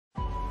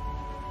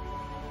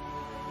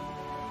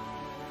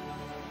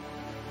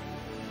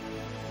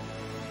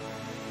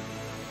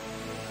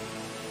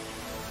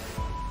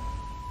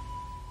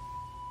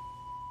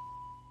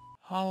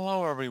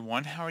Hello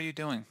everyone, how are you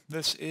doing?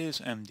 This is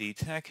MD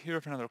Tech here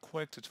with another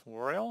quick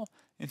tutorial.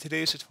 In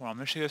today's tutorial, I'm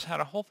going to show you guys how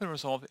to hopefully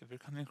resolve if you're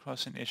coming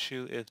across an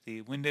issue if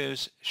the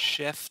Windows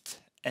Shift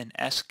and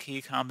S key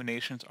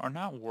combinations are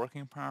not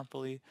working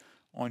properly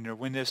on your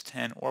Windows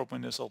 10 or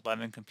Windows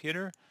 11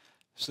 computer.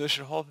 So this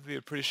should hopefully be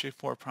a pretty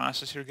straightforward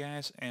process here,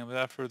 guys, and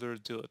without further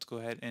ado, let's go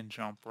ahead and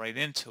jump right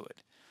into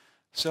it.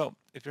 So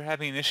if you're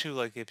having an issue,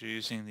 like if you're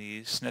using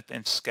the Snip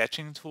and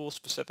Sketching tool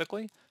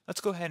specifically,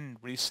 let's go ahead and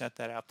reset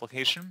that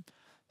application.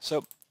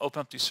 So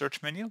open up the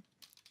search menu,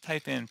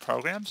 type in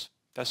Programs,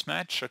 Best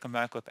Match, should come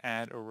back with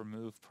Add or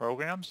Remove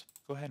Programs.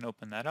 Go ahead and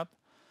open that up.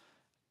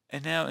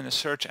 And now in the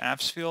Search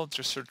Apps field,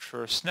 just search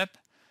for Snip.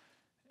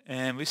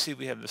 And we see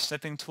we have the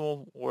Snipping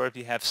Tool, or if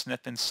you have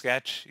Snip and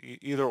Sketch,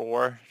 either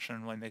or,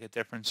 shouldn't really make a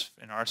difference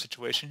in our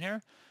situation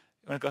here.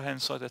 You want to go ahead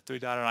and select the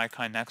three-dotted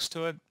icon next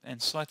to it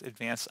and select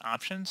Advanced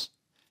Options.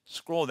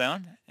 Scroll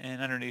down and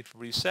underneath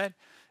Reset.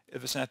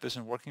 If the snap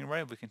isn't working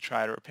right, we can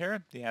try to repair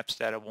it. The app's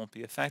data won't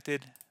be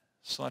affected.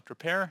 Select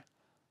Repair.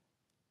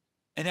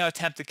 And now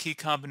attempt the key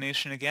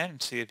combination again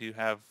and see if you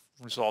have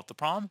resolved the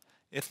problem.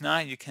 If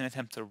not, you can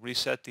attempt to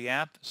reset the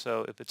app.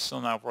 So if it's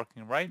still not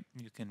working right,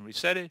 you can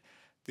reset it.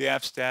 The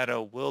app's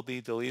data will be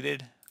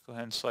deleted. Go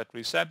ahead and select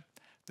Reset.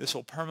 This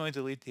will permanently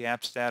delete the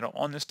app's data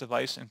on this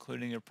device,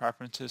 including your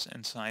preferences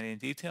and sign-in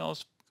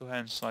details. Go ahead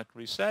and select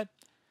Reset.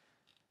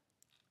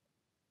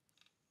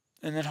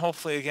 And then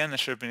hopefully, again, that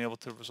should have been able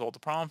to resolve the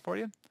problem for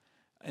you.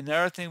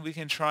 Another thing we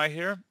can try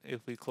here,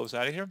 if we close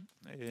out of here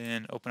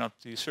and open up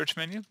the search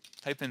menu,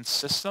 type in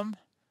System,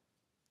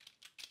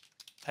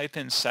 type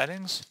in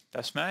Settings,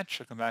 Best Match,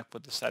 should come back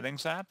with the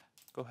Settings app.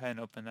 Go ahead and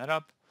open that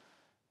up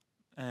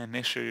and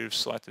make sure you've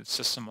selected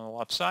System on the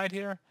left side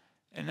here.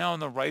 And now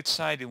on the right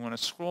side, you want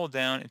to scroll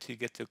down until you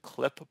get to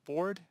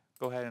Clipboard.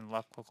 Go ahead and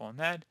left click on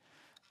that.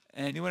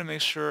 And you want to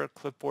make sure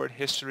Clipboard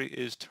History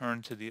is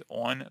turned to the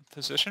On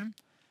position.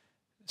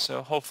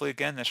 So hopefully,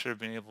 again, that should have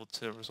been able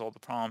to resolve the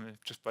problem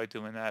just by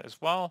doing that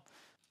as well.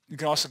 You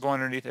can also go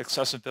underneath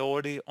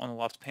Accessibility on the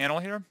left panel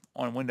here.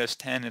 On Windows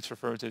 10, it's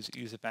referred to as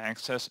Ease of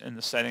Access in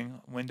the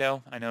setting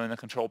window. I know in the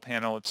control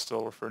panel, it's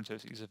still referred to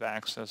as Ease of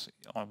Access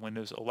on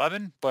Windows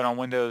 11. But on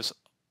Windows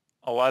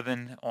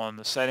 11, on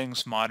the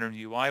Settings Modern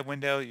UI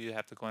window, you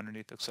have to go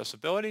underneath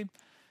Accessibility.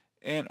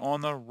 And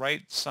on the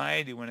right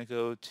side, you want to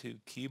go to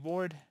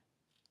Keyboard.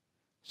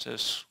 So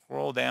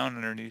scroll down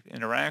underneath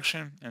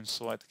Interaction and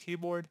select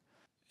Keyboard.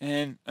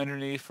 And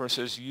underneath where it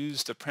says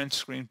use the print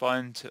screen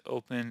button to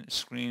open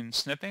screen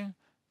snipping,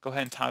 go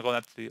ahead and toggle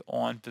that to the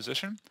on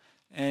position.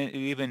 And it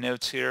even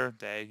notes here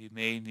that you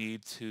may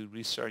need to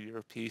restart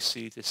your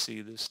PC to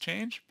see this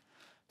change.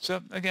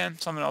 So again,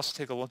 something else to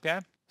take a look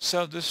at.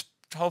 So this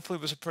hopefully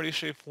was a pretty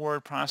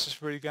straightforward process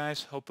for you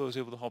guys. Hope I was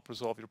able to help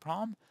resolve your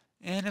problem.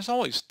 And as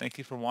always, thank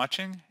you for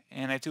watching,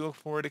 and I do look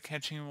forward to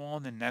catching you all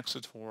in the next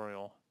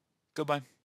tutorial. Goodbye.